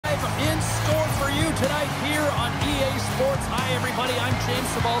tonight here on EA Sports. Hi, everybody. I'm James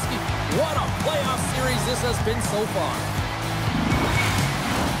Cybulski. What a playoff series this has been so far.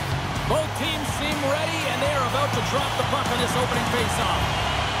 Both teams seem ready, and they are about to drop the puck in this opening faceoff.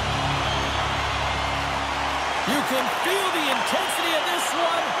 You can feel the intensity of this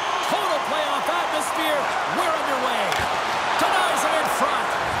one. Total playoff atmosphere. We're underway. Denies it in front.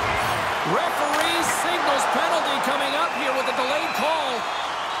 Referee signals penalty coming up here with a delayed call.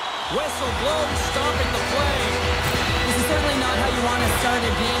 Whistle blown, stopping the play. This is certainly not how you want to start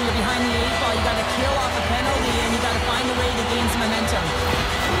a game. You're behind the 8 ball. You got to kill off a penalty, and you got to find a way to gain some momentum.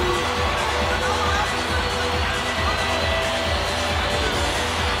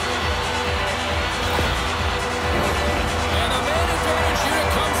 And the man advantage unit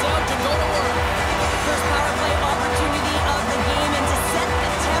comes out to go to work. First power play opportunity of the game, and to set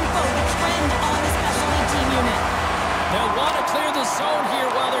the tempo, the trend on the specialty team unit. They'll want to clear the zone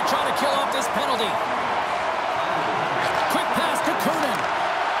here while they're trying to kill off this penalty. Quick pass to Kernan.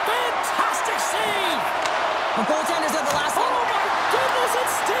 Fantastic save! The goaltenders are the last one. Oh my goodness, it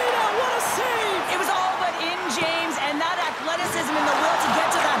stayed out. What a save! It was all but in, James, and that athleticism and the will to get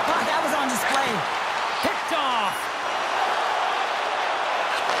to that puck, that was on display. Picked off.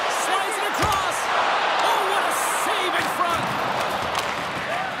 Slides it across. Oh, what a save in front.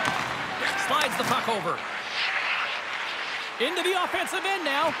 Slides the puck over. Into the offensive end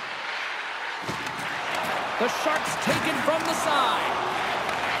now. The Sharks taken from the side.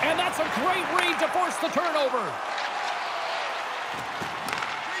 And that's a great read to force the turnover.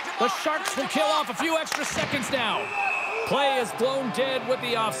 The Sharks will kill off a few extra seconds now. Play is blown dead with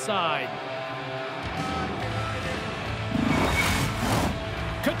the offside.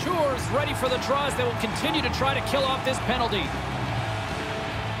 Couture's ready for the draws. They will continue to try to kill off this penalty.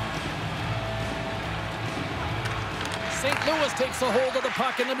 St. Louis takes a hold of the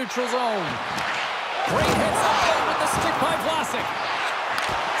puck in the neutral zone. Great hits up play with the stick by Vlasic.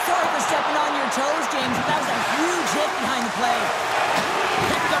 Sorry for stepping on your toes, James, but that was a huge hit behind the play.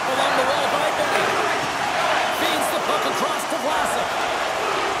 Picked up along the wall by Benny. Feeds the puck across to Vlasic.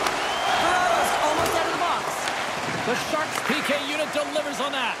 Ferraro's almost out of the box. The Sharks PK unit delivers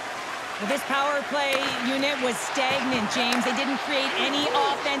on that. Well, this power play unit was stagnant, James. They didn't create any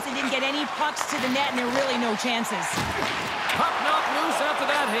offense. They didn't get any pucks to the net, and there were really no chances. Puck knocked loose after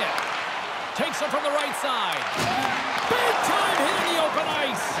that hit. Takes it from the right side. Big time hit in the open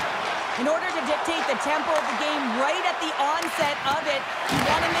ice. In order to dictate the tempo of the game right at the onset of it, you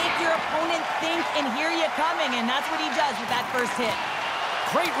want to make your opponent think and hear you coming, and that's what he does with that first hit.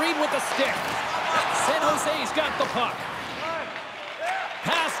 Great read with the stick. San Jose's got the puck.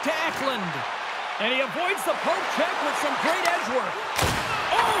 Pass to Eklund. And he avoids the poke check with some great edge work.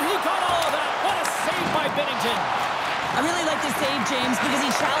 Oh, he got all of that. What a save by Binnington. I really like this save, James, because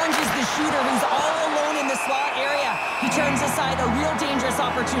he challenges the shooter who's all alone in the slot area. He turns aside a real dangerous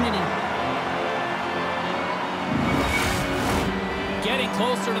opportunity. Getting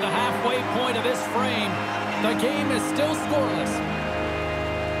closer to the halfway point of this frame. The game is still scoreless.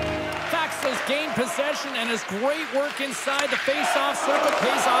 Has gained possession, and his great work inside the face-off circle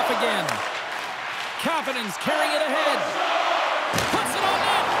pays off again. Kapanen's carrying it ahead. Puts it on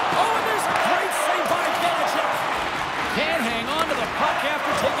net. Oh, and there's a great save by Vanacek. Can't hang on to the puck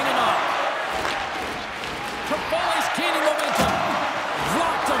after taking it off. Toffoli's gaining momentum.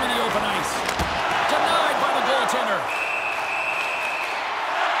 Blocked him in the open ice. Denied by the goaltender.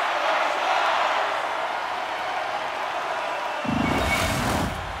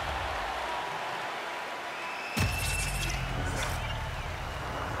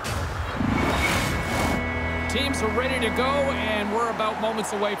 Teams are ready to go, and we're about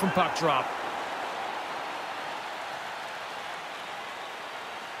moments away from puck drop.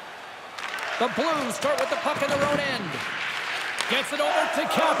 The Blues start with the puck in their own end. Gets it over to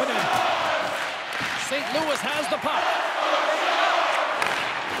Kapanen. St. Louis has the puck.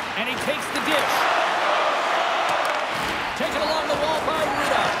 And he takes the dish. Taken along the wall by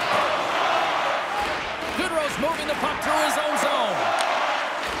Rita. Goodrow's moving the puck through his own zone.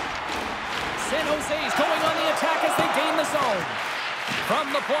 San Jose's going on the attack as they gain the zone.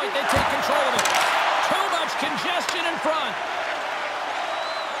 From the point, they take control of it. Too much congestion in front.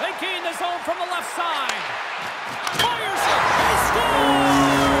 They gain the zone from the left side. Fires it. He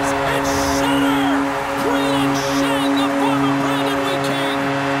scores! It's Shenner! Brayden Shen, the former Brandon Wheat King.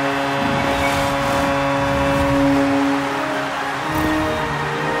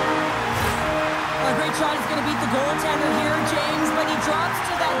 A great shot is going to beat the goaltender here, James, but he drops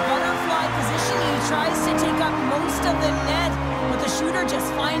to that butterfly position. He tries to take up most of the net, but the shooter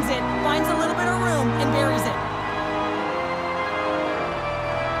just finds it, finds a little bit of room, and buries it.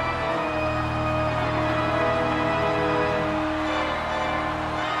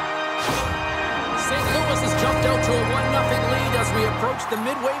 edged out to a 1-0 lead as we approach the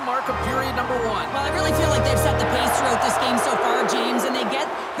midway mark of period number 1. Well, I really feel like they've set the pace throughout this game so far, James, and they get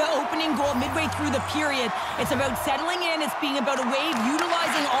the opening goal midway through the period. It's about settling in. It's being about a wave,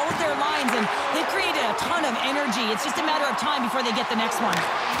 utilizing all of their lines, and they've created a ton of energy. It's just a matter of time before they get the next one.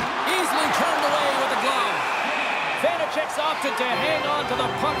 Easily turned away with the glove. Vanacek's opted to hang on to the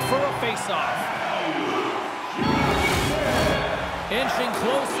puck for a face-off. Inching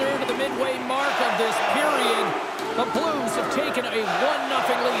closer to the midway mark of this period, the Blues have taken a 1-0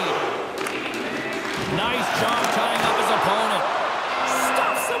 lead. Nice job tying up his opponent.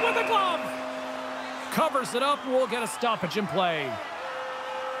 Stops him with a glove. Covers it up, and we'll get a stoppage in play.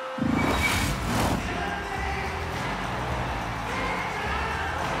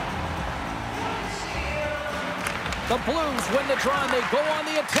 The Blues win the draw, and they go on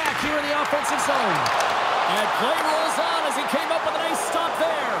the attack here in the offensive zone. And play rolls on as he came up with a nice stop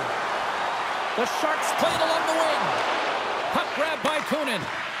there. The Sharks play it along the wing. Puck grabbed by Kunin.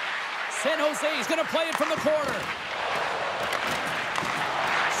 San Jose is going to play it from the corner.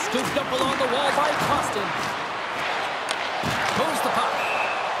 Scooped up along the wall by Costin. Goes the puck.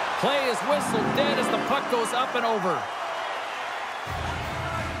 Play is whistled dead as the puck goes up and over.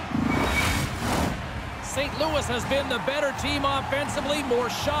 St. Louis has been the better team offensively, more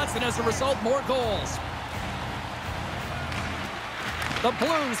shots, and as a result, more goals. The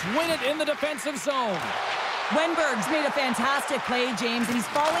Blues win it in the defensive zone. Wenberg's made a fantastic play, James, and he's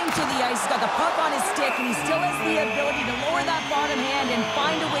falling to the ice. He's got the puck on his stick, and he still has the ability to lower that bottom hand and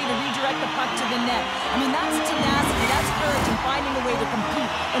find a way to redirect the puck to the net. I mean, that's tenacity, that's courage, and finding a way to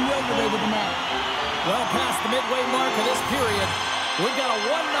compete and will your way to the net. Well past the midway mark of this period, we've got a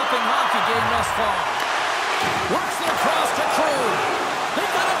 1-0 hockey game thus far. Works it across to Crew. They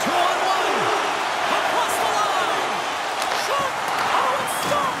got a 2-on-1. Across the line. Shot. Oh, it's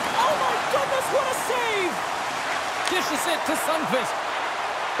stopped. Oh, my goodness, what a save. Dishes it to Sundqvist.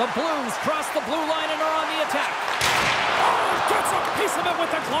 The Blues cross the blue line and are on the attack. Oh, gets a piece of it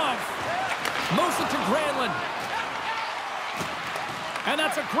with the glove. Moves it to Granlund. And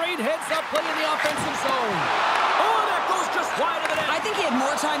that's a great heads-up play in the offensive zone. Oh, that goes just wide of the net. I think he had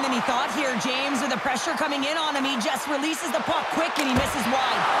more time than he thought here, James. With the pressure coming in on him, he just releases the puck quick and he misses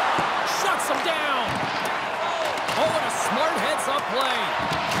wide. Shuts him down. Oh, and a smart heads-up play.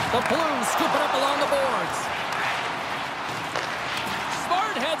 The Blues scoop it up along the boards.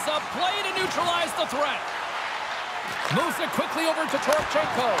 Smart heads-up play to neutralize the threat. Moves it quickly over to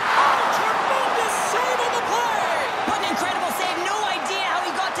Torchenko. Oh, tremendous save on the play. What an incredible save. No idea how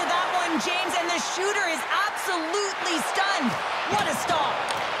he got to that one, James, and the shooter is absolutely stunned. What a stop.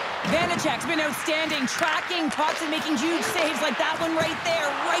 Vanacek's been outstanding, tracking pucks and making huge saves like that one right there,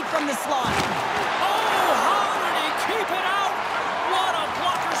 right from the slot. Oh, how did he keep it out? What a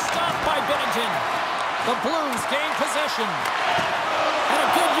blocker stop by Binnington. The Blues gain possession. And a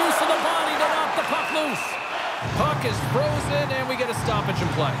good use of the body to knock the puck loose. Puck is frozen, and we get a stoppage in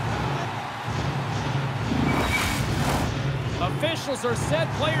play. Officials are set.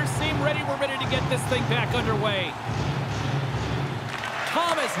 Players seem ready. We're ready to get this thing back underway.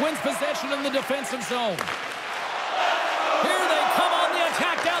 Thomas wins possession in the defensive zone. Here they come on the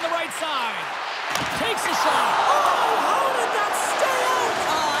attack down the right side. Takes a shot. Oh, how did that stay out?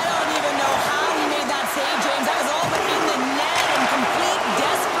 Oh, I don't even know how he made that save, James. That was all but in the net and complete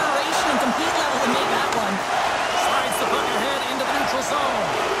desperation and compete level to make that one. Slides the puck ahead into the neutral zone.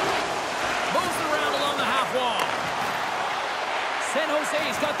 Moves it around along the half wall. San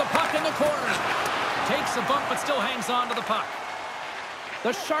Jose's got the puck in the corner. Takes a bump but still hangs on to the puck.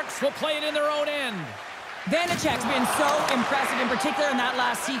 The Sharks will play it in their own end. Vanacek's been so impressive, in particular in that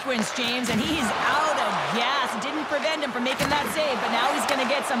last sequence, James, and he's out of gas. It didn't prevent him from making that save, but now he's going to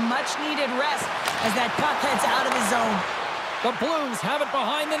get some much-needed rest as that puck heads out of his zone. The Blues have it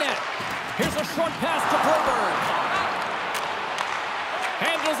behind the net. Here's a short pass to Broberg.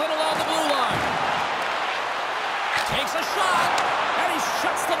 Handles it along the blue line. Takes a shot, and he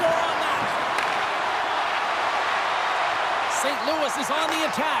shuts the door on that. St. Louis is on the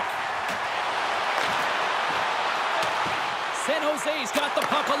attack. San Jose's got the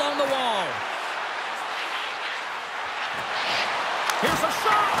puck along the wall. Here's a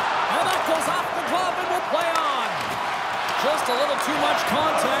shot, and that goes off the glove and will play on. Just a little too much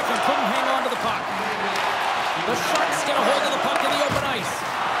contact and couldn't hang on to the puck. The Sharks get a hold of the puck in the open ice.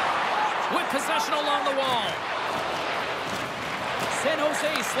 With possession along the wall. San Jose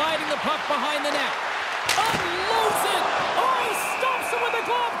sliding the puck behind the net. Unloads it! Oh, he stops it with a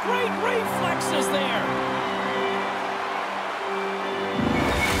glove! Great reflexes there!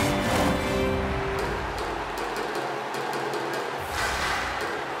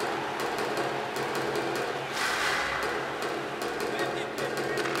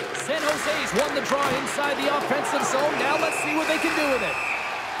 the draw inside the offensive zone. Now let's see what they can do with it.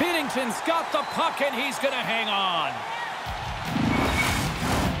 Binnington's got the puck, and he's going to hang on.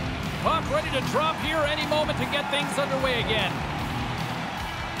 Puck ready to drop here any moment to get things underway again.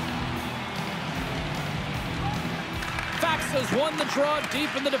 Fax has won the draw deep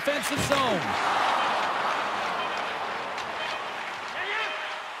in the defensive zone.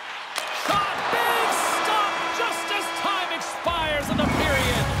 Shot, big stop, just as time expires in the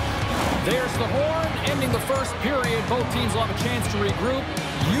period. There's the horn, ending the first period. Both teams will have a chance to regroup.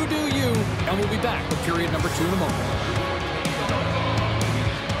 You do you, and we'll be back with period number 2 in a moment.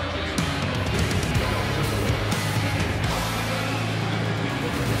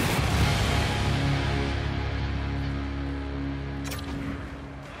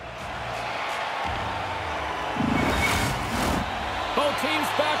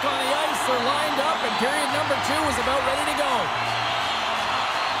 Teams back on the ice are lined up, and period number 2 is about ready to go.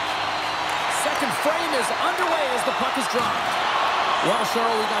 Second frame is underway as the puck is dropped. Well,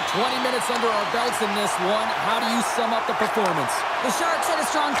 Cheryl, we got 20 minutes under our belts in this one. How do you sum up the performance? The Sharks had a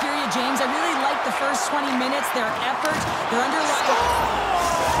strong period, James. I really liked the first 20 minutes, their effort, their underlying...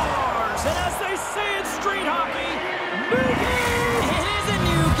 Scores! And as they say in street hockey, new game! It is a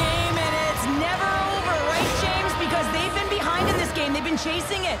new game, and it's never over, right, James? Because they've been behind in this game. They've been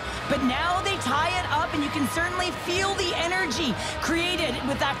chasing it. But now they tie it up, and you can certainly feel the energy created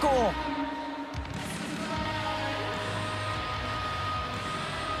with that goal.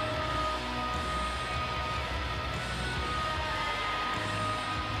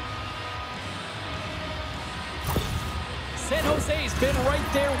 San Jose's been right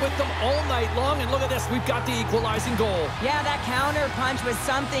there with them all night long, and look at this, we've got the equalizing goal. Yeah, that counter punch was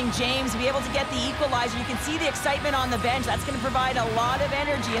something, James. To be able to get the equalizer, you can see the excitement on the bench. That's going to provide a lot of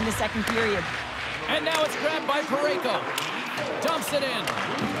energy in the second period. And now it's grabbed by Parayko. Dumps it in.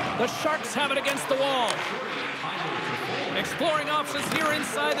 The Sharks have it against the wall. Exploring options here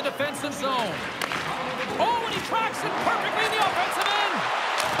inside the defensive zone. Oh, and he tracks it perfectly in the offensive end.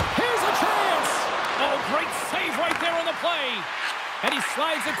 Here's a chance. Oh, great save right there on the play. And he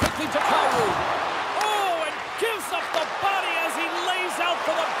slides it quickly to Karu. Oh, and gives up the body as he lays out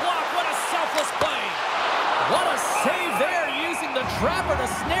for the block. What a selfless play. What a save there, using the trapper to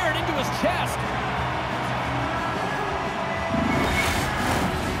snare it into his chest.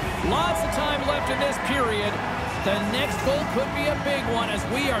 Lots of time left in this period. The next goal could be a big one as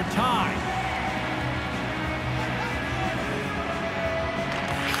we are tied.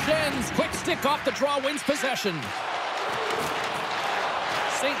 Shen's quick stick off the draw wins possession.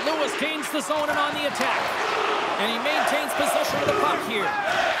 St. Louis gains the zone and on the attack. And he maintains possession of the puck here.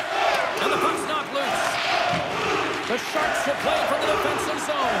 And the puck's knocked loose. The Sharks have played from the defensive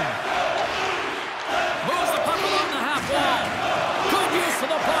zone. Moves the puck along the half wall. Good use of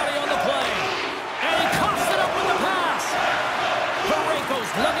the body on the play. And he coughs it up with the pass.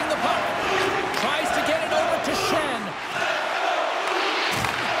 Parayko's lugging the puck. Tries to get it over to Shen.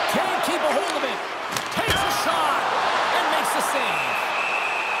 Can't keep a hold of it. Takes a shot and makes the save.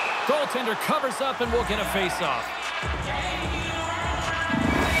 Goaltender covers up and we'll get a face-off.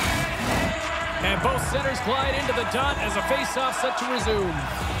 And both centers glide into the dot as a face-off set to resume.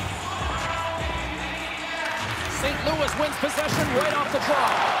 St. Louis wins possession right off the draw.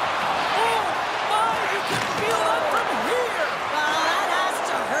 Oh, my, you can feel that from here. Well, that has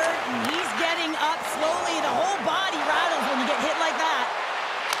to hurt, and he's getting up slowly. The whole body rattles when you get hit like that.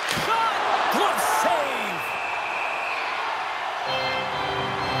 Shot! Glove save!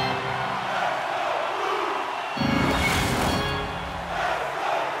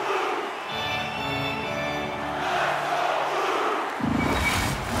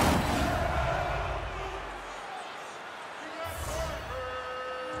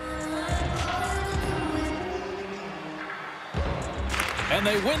 And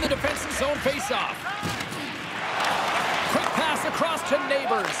they win the defensive zone faceoff. Quick pass across to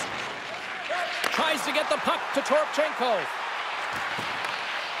Neighbors. Tries to get the puck to Toropchenko.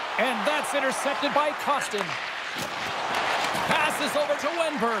 And that's intercepted by Kostin. Passes over to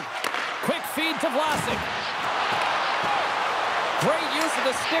Wenberg. Quick feed to Vlasic. Great use of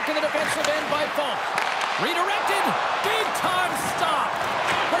the stick in the defensive end by Falk. Redirected. Big time stop.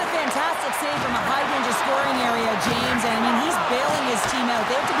 What a fantastic save from a high-danger scoring area, James. And, I mean, he's bailing his team out.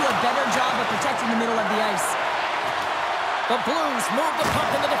 They have to do a better job of protecting the middle of the ice. The Blues move the puck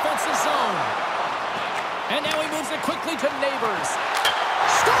in the defensive zone. And now he moves it quickly to Neighbors.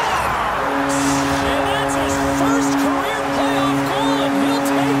 Scores! And that's his first career playoff goal, and he'll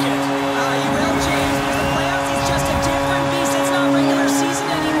take it. He will, James. Because the playoffs is just a different beast. It's not regular season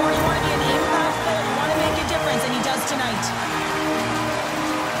anymore. You want to be an impact player. You want to make a difference, and he does tonight.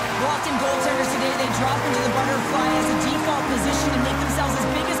 Walked in goaltender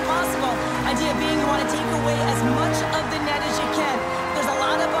want to take away as much of the net as you can. There's a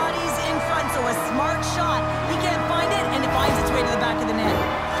lot of bodies in front, so a smart shot. He can't find it, and it finds its way to the back of the net.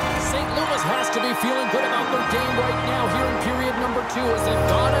 St. Louis has to be feeling good about their game right now here in period number 2 as they've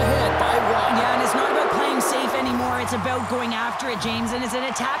gone ahead by 1. Yeah, and it's not about playing safe anymore. It's about going after it, James, and it's an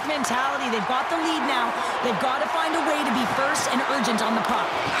attack mentality. They've got the lead now. They've got to find a way to be first and urgent on the puck.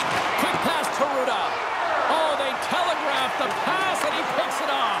 Quick pass to Ruda. Oh, they telegraphed the pass, and he picks it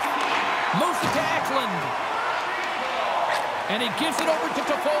off. Moves it to Eklund. And he gives it over to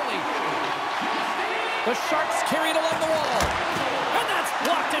Toffoli. The Sharks carry it along the wall. And that's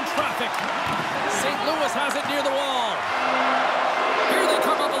blocked in traffic. St. Louis has it near the wall. Here they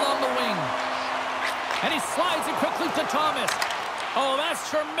come up along the wing. And he slides it quickly to Thomas. Oh, that's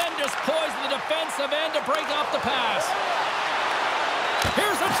tremendous poise in the defensive end to break off the pass.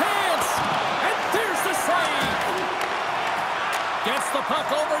 Here's a chance. And there's the save. Gets the puck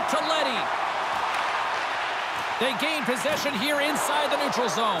over to Leddy. They gain possession here inside the neutral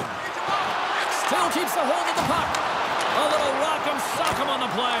zone. Still keeps a hold of the puck. A little rock'em sock'em on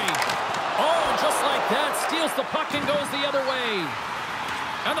the play. Oh, just like that, steals the puck and goes the other way.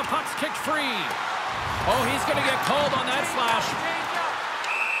 And the puck's kicked free. Oh, he's going to get called on that slash.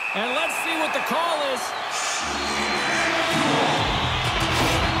 And let's see what the call is.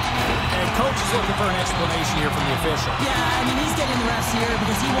 And coach is looking for an explanation here from the official. Yeah, I mean, he's getting the refs here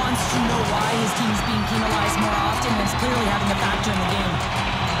because he wants to know why his team's being penalized more often, and it's clearly having a factor in the game.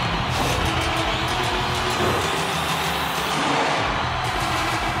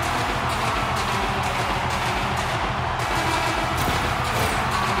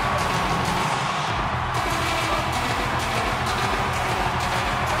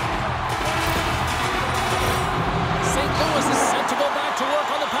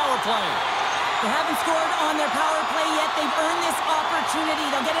 They haven't scored on their power play yet. They've earned this opportunity.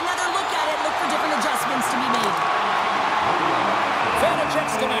 They'll get another look at it, look for different adjustments to be made.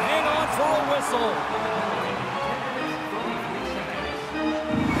 Vanacek's going to hang on for a whistle.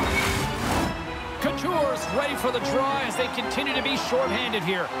 Couture's ready for the draw as they continue to be shorthanded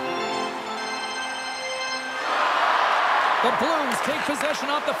here. The Blues take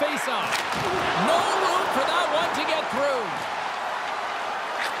possession off the faceoff. No room for that one to get through.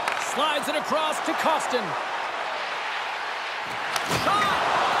 Slides it across to Costin. Shot!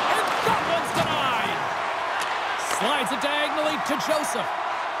 And that one's denied! Slides it diagonally to Joseph.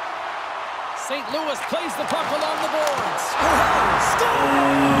 St. Louis plays the puck along the boards.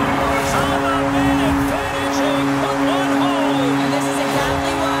 Scores! On a minute finishing, put one home! And this is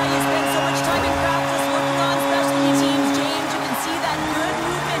exactly why you spend so much time in practice working on specialty teams, James. You can see that good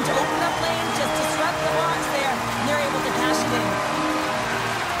movement to open up lanes, just disrupt the box there, and they're able to cash it in.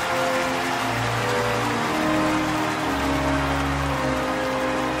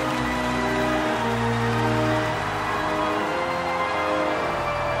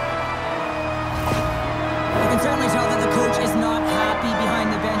 Certainly tell that the coach is not happy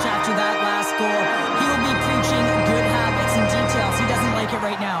behind the bench after that last goal. He'll be preaching good habits and details. He doesn't like it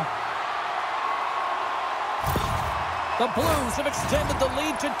right now. The Blues have extended the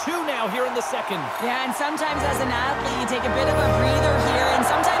lead to 2 now here in the second. Yeah, and sometimes as an athlete, you take a bit of a breather here, and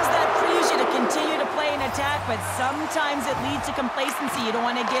sometimes that frees you to continue to play an attack, but sometimes it leads to complacency. You don't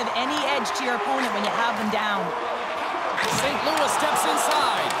want to give any edge to your opponent when you have them down. St. Louis steps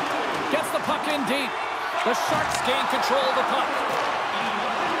inside. Gets the puck in deep. The Sharks gain control of the puck.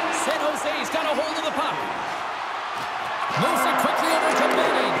 San Jose's got a hold of the puck. Moves it quickly over to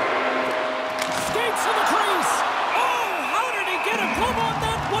Benning. Skates to the crease. Oh, how did he get a glove on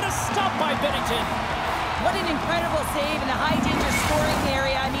that? What a stop by Bennington. What an incredible save in a high-danger scoring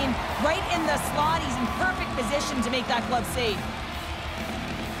area. I mean, right in the slot, he's in perfect position to make that glove save.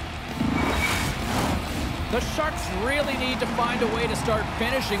 The Sharks really need to find a way to start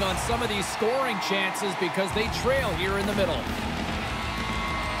finishing on some of these scoring chances because they trail here in the middle.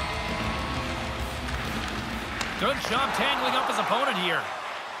 Good job tangling up his opponent here.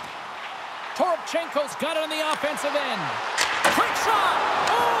 Toropchenko's got it on the offensive end. Quick shot!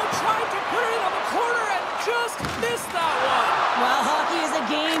 Oh, tried to put it on the corner and just missed that one. Well, hockey is a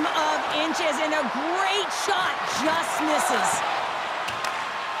game of inches, and a great shot just misses.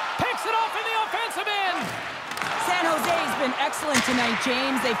 Picks it off in the offensive end. San Jose's been excellent tonight,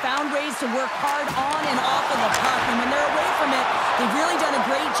 James. They found ways to work hard on and off of the puck, and when they're away from it, they've really done a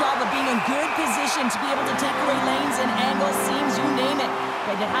great job of being in good position to be able to take away lanes and angles, seams, you name it.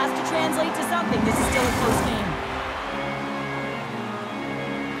 But it has to translate to something. This is still a close game.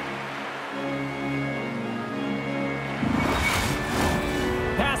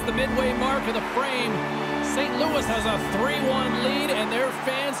 Past the midway mark of the frame, St. Louis has a 3-1 lead, and their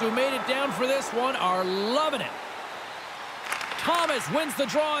fans who made it down for this one are loving it. Thomas wins the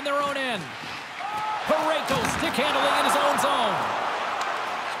draw on their own end. Parayko stick handling in his own zone.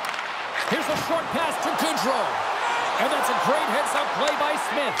 Here's a short pass to Goodrow. And that's a great heads-up play by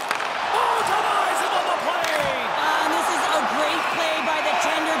Smith. Oh, denies him on the play! This is a great play by the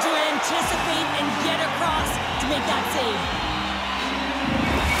tender to anticipate and get across to make that save.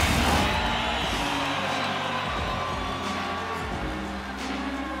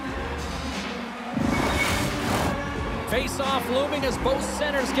 Face-off looming as both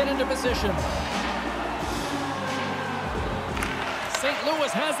centers get into position. St. Louis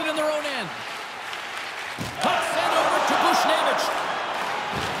has it in their own end. Puck sent over to Bushnevich.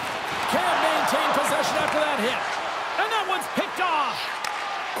 Can't maintain possession after that hit. And that one's picked off.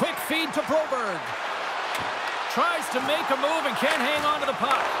 Quick feed to Broberg. Tries to make a move and can't hang on to the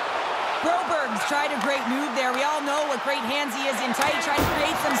puck. Broberg's tried a great move there. We all know what great hands he is in tight, trying to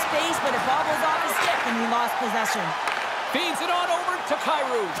create some space, but it bobbles off his stick and he lost possession. Feeds it on over to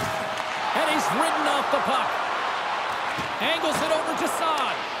Kyrou. And he's ridden off the puck. Angles it over to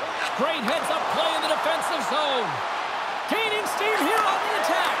Saad. Great heads-up play in the defensive zone. Gaining steam here on the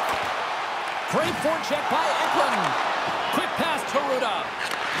attack. Great forecheck by Eklund. Quick pass to Ruda.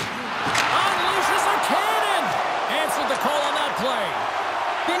 Unleashes a cannon. Answered the call on that play.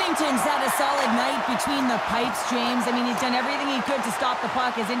 Binnington's had a solid night between the pipes, James. I mean, he's done everything he could to stop the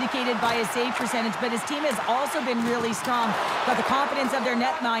puck, as indicated by his save percentage, but his team has also been really strong. Got the confidence of their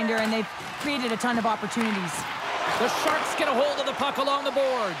netminder, and they've created a ton of opportunities. The Sharks get a hold of the puck along the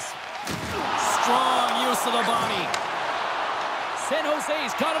boards. Strong use of the body. San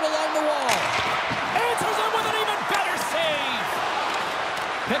Jose's got it along the wall. Answers it with an even better save.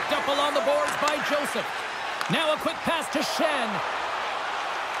 Picked up along the boards by Joseph. Now a quick pass to Shen.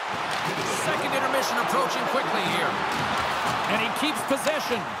 Second intermission approaching quickly here. And he keeps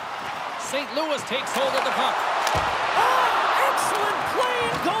possession. St. Louis takes hold of the puck. Oh, excellent play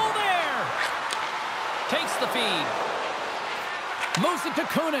and goal there. Takes the feed. Moves it to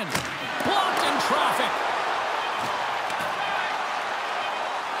Kunin. Blocked in traffic.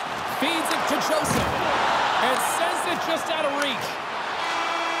 Feeds it to Joseph. And sends it just out of reach.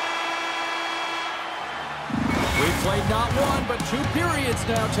 We've played not one, but 2 periods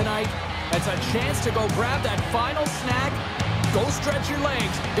now tonight. It's a chance to go grab that final snack. Go stretch your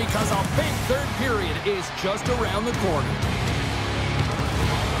legs, because a big third period is just around the corner.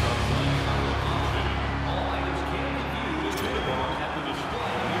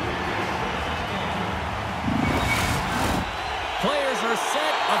 Players are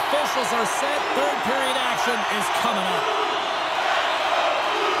set, officials are set, third period action is coming up.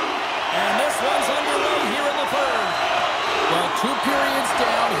 And this one's underway here in the third. Well, 2 periods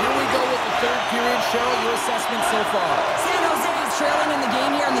down. Here we go with the third period. Cheryl, your assessment so far? San Jose is trailing in the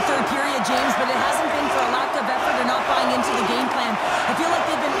game here in the third period, James, but it hasn't been for a lack of effort or not buying into the game plan. I feel like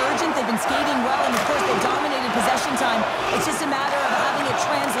they've been urgent, they've been skating well, and of course they've dominated possession time. It's just a matter of having it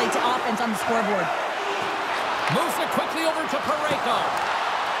translate to offense on the scoreboard. Moves it quickly over to Parayko.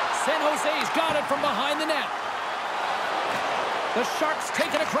 San Jose's got it from behind the net. The Sharks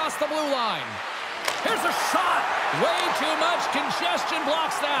take it across the blue line. Here's a shot. Way too much congestion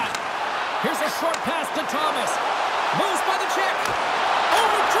blocks that. Here's a short pass to Thomas. Moves by the check.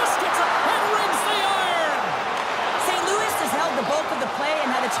 Oh, it just gets up and rings the iron. St. Louis has held the bulk of the play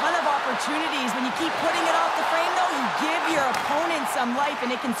and had a ton of opportunities. When you keep putting it off the frame, though, you give your opponent some life,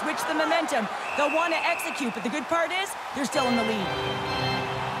 and it can switch the momentum. They'll want to execute, but the good part is they're still in the lead.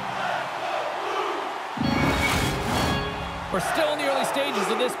 We're still in the early stages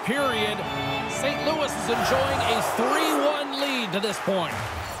of this period. St. Louis is enjoying a 3-1 lead to this point.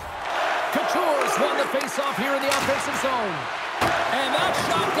 Couture's won the faceoff here in the offensive zone. And that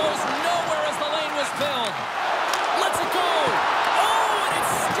shot goes nowhere as the lane was filled. Lets it go. Oh, and it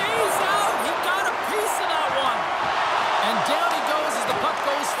stays out. He got a piece of that one. And down he goes as the puck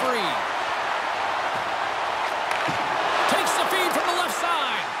goes free. Takes the feed from the left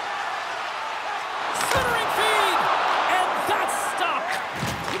side. Centering feed. And that's stopped.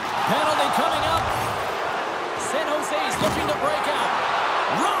 Penalty coming up. San Jose's looking to break out.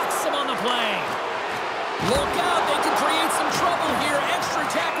 Rocks him on the play. Look out, they can create some trouble here. Extra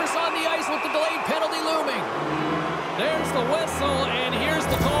attackers on the ice with the delayed penalty looming. There's the whistle, and here's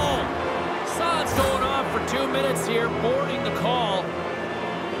the call. Saad's going off for 2 minutes here, boarding the call.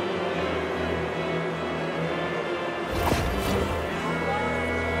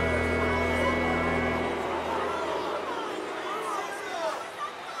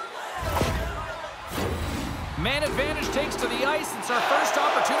 Man advantage takes to the ice. It's our first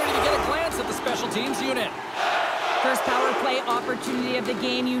opportunity to get a glance at the special teams unit. First power play opportunity of the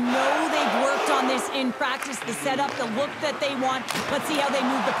game. You know they've worked on this in practice, the setup, the look that they want. Let's see how they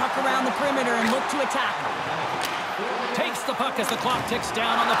move the puck around the perimeter and look to attack. Takes the puck as the clock ticks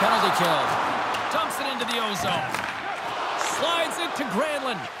down on the penalty kill. Dumps it into the O-zone. Slides it to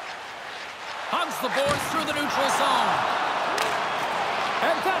Granlund. Hugs the boards through the neutral zone.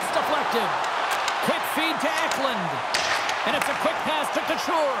 And that's deflected. Quick feed to Eklund. And it's a quick pass to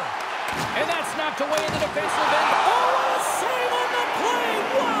Couture. And that's knocked away in the defensive end. Oh, what a save on the play!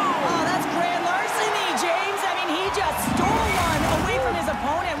 Wow! Oh, that's grand larceny, James. I mean, he just stole one away from his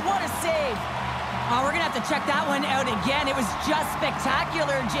opponent. What a save. Oh, we're going to have to check that one out again. It was just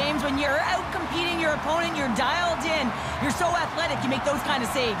spectacular, James. When you're out competing your opponent, you're dialed in. You're so athletic, you make those kind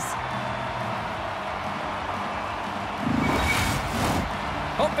of saves.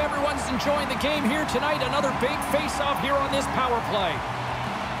 Hope everyone's enjoying the game here tonight. Another big face-off here on this power play.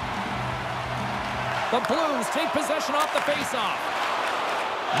 The Blues take possession off the face-off.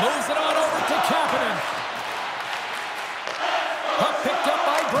 Moves it on over to Kapanen. Puck picked up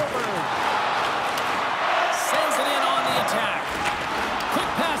by Broberg. Sends it in on the attack.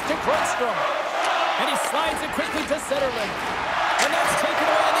 Quick pass to Grundstrom. And he slides it quickly to Zetterlund. And that's taken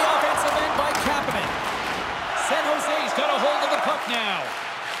away in the offensive end by Kapanen. San Jose's got a hold of the puck now.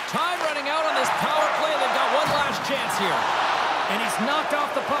 Time running out on this power play. They've got one last chance here. And he's knocked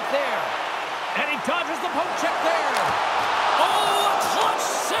off the puck there. And he dodges the poke check there. Oh, a clutch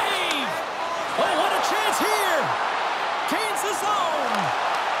save! Oh, what a chance here! Gains the zone.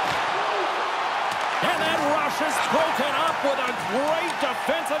 And that rush is broken up with a great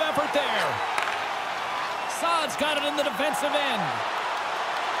defensive effort there. Saad's got it in the defensive end.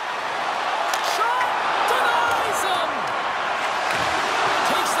 Shot! Denies him!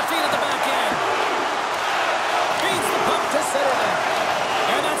 Takes the feed at the back end. Feeds the puck to Zetterlund.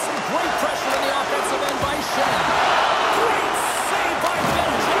 And that's some great pressure in the offensive end by Shen. Great save by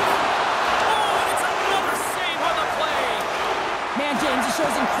Benjamin. Oh, and it's another save on the play. Man, James, he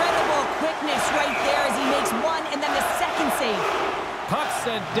shows incredible quickness right there as he makes one and then the second save. Puck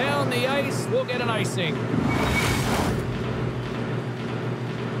sent down the ice. We'll get an icing.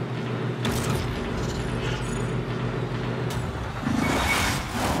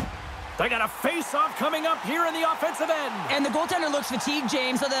 They got a face-off coming up here in the offensive end. And the goaltender looks fatigued,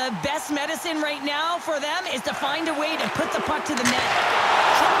 James, so the best medicine right now for them is to find a way to put the puck to the net.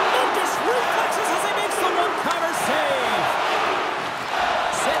 Tremendous reflexes as he makes the one-timer save.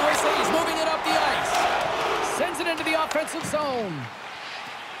 San Jose is moving it up the ice. Sends it into the offensive zone.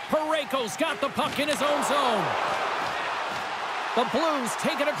 Parayko's got the puck in his own zone. The Blues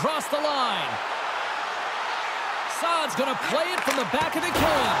take it across the line. Saad's going to play it from the back of the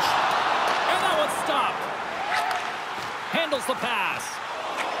cage. And that one's stopped. Handles the pass.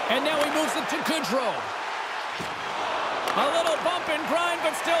 And now he moves it to Goodrow. A little bump and grind,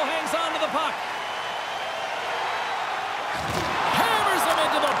 but still hangs on to the puck. Hammers him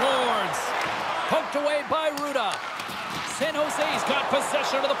into the boards. Poked away by Ruda. San Jose's got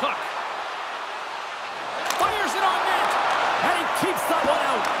possession of the puck. Fires it on net. And he keeps that one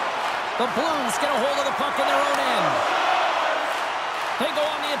out. The Blues get a hold of the puck in their own end. They go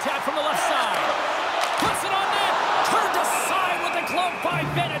on the attack from the left side. Puts it on net. Turned aside with the glove by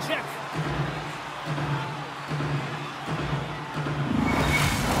Benacek.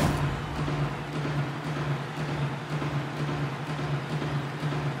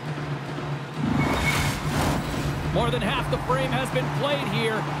 More than half the frame has been played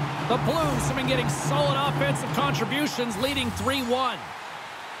here. The Blues have been getting solid offensive contributions, leading 3-1.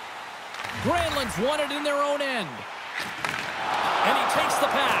 Granlund's won it in their own end. And he takes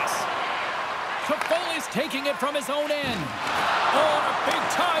the pass. Toffoli's taking it from his own end. Oh, and a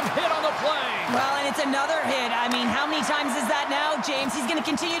big-time hit on the play. Well, and it's another hit. I mean, how many times is that now, James? He's going to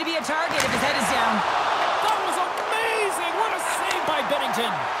continue to be a target if his head is down. That was amazing. What a save by Bennington.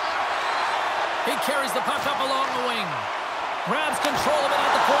 He carries the puck up along the wing. Grabs control of it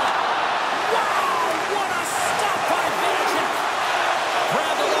at the point. Wow, what a stop by Benacek.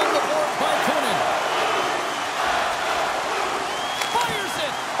 Grabbed along the board by Kunin. Fires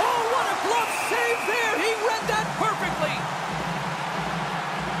it. Oh, what a glove save there. He read that perfectly.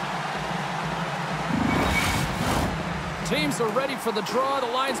 Teams are ready for the draw. The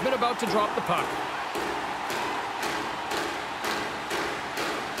linesman about to drop the puck.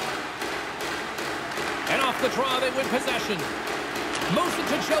 And off the draw, they win possession. Moves it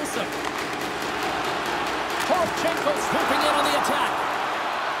to Joseph. Poroshenko swooping in on the attack.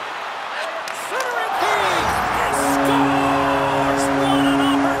 Centering feed. He scores! What an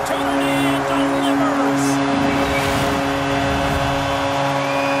opportunity and delivers!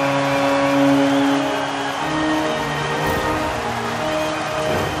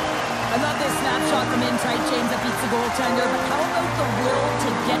 shot them in tight, James, that beats the goaltender. But how about the will to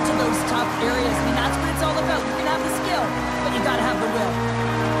get to those tough areas? I mean, that's what it's all about. You can have the skill, but you got to have the will.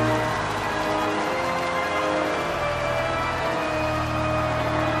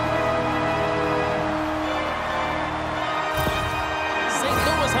 St.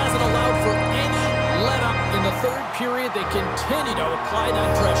 Louis hasn't allowed for any let-up in the third period. They continue to apply that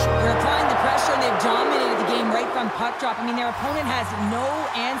pressure. They're applying the pressure, and they've dominated the game right from puck drop. I mean, their opponent has no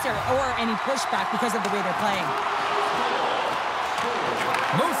answer or any pushback because of the way they're playing.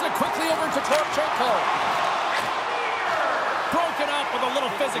 Moves it quickly over to Torchenko. Broken up with a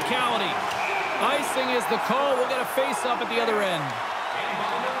little physicality. Icing is the call. We'll get a face-up at the other end.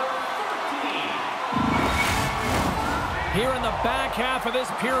 Here in the back half of this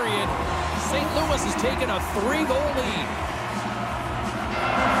period, St. Louis has taken a 3-goal lead.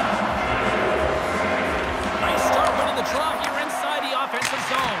 Nice start winning the draw here inside the offensive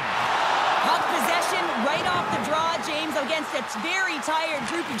zone. Puck possession right off the draw, James, against a very tired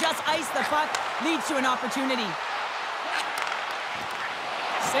group who just iced the puck, leads to an opportunity.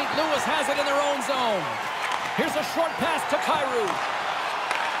 St. Louis has it in their own zone. Here's a short pass to Kyrou.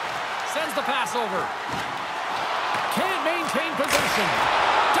 Sends the pass over. Can't maintain possession.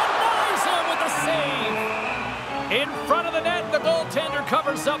 Denies him with the save. In front of the net, the goaltender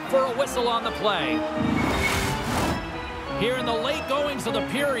covers up for a whistle on the play. Here in the late goings of the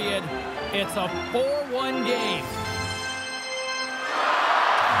period, it's a 4-1 game.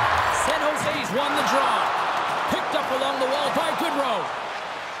 San Jose's won the draw. Picked up along the wall by Goodrow.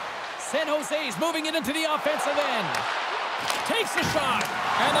 San Jose's moving it into the offensive end. Takes the shot,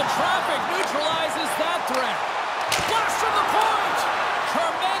 and the traffic neutralizes that threat. Flash from the point!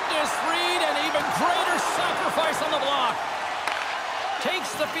 Tremendous read and even greater sacrifice on the block.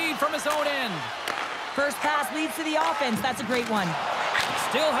 Takes the feed from his own end. First pass leads to the offense. That's a great one.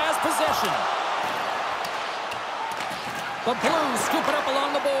 Still has possession. The Blues scoop it up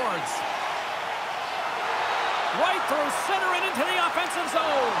along the boards. Right through center and into the offensive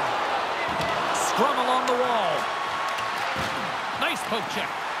zone. Scrum along the wall. Nice poke check.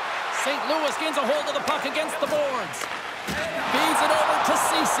 St. Louis gains a hold of the puck against the boards. Feeds it over to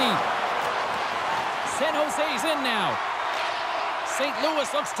Ceci. San Jose's in now. St. Louis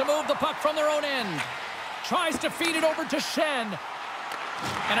looks to move the puck from their own end. Tries to feed it over to Shen.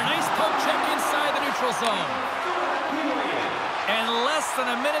 And a nice poke check inside the neutral zone. And less than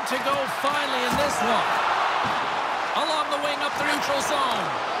a minute to go finally in this one. Along the wing up the neutral zone.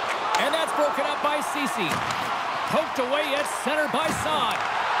 And that's broken up by Ceci. Poked away at center by Saad.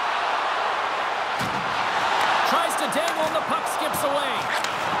 Tries to dangle and the puck skips away.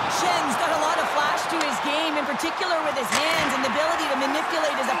 Shen's got a lot of flash to his game, in particular with his hands and the ability to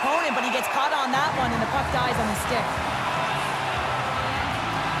manipulate his opponent, but he gets caught on that one and the puck dies on the stick.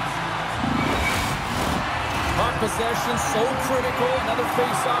 Puck possession so critical. Another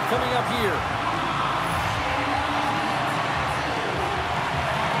face-off coming up here.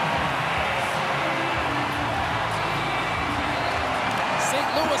 St.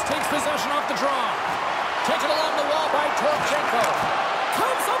 Louis takes possession off the draw. Taken along the wall by Torchenko.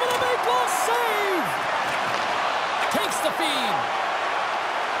 Comes up with a big blow save. Takes the feed.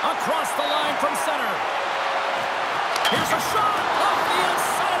 Across the line from center. Here's a shot off the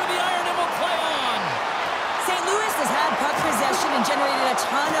inside of the iron and will play on. St. Louis has had puck possession and generated a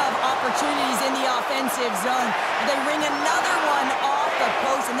ton of opportunities in the offensive zone. They ring another one off the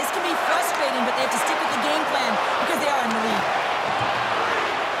post, and this can be frustrating, but they have to stick with the game plan because they are in the lead.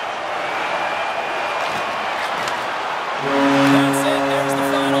 That's it. There's the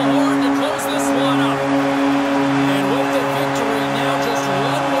final horn to close this one up. And with the victory, now just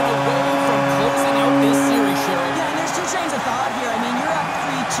one move away from closing out this series, Sherry. Yeah, and there's two trains of thought here. I mean, you're up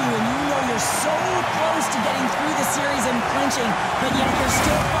 3-2, and you know you're so close to getting through the series and clinching, but yet you're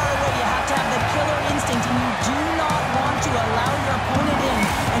still far away. You have to have the killer instinct, and you do not want to allow your opponent in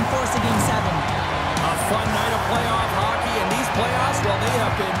and force a Game 7. A fun night of playoff hockey, and these playoffs, well, they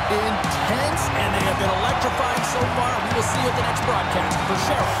have been intense, and they have been electrifying so far. We will see you at the next broadcast. For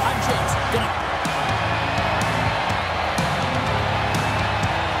Cheryl, I'm James. Good night.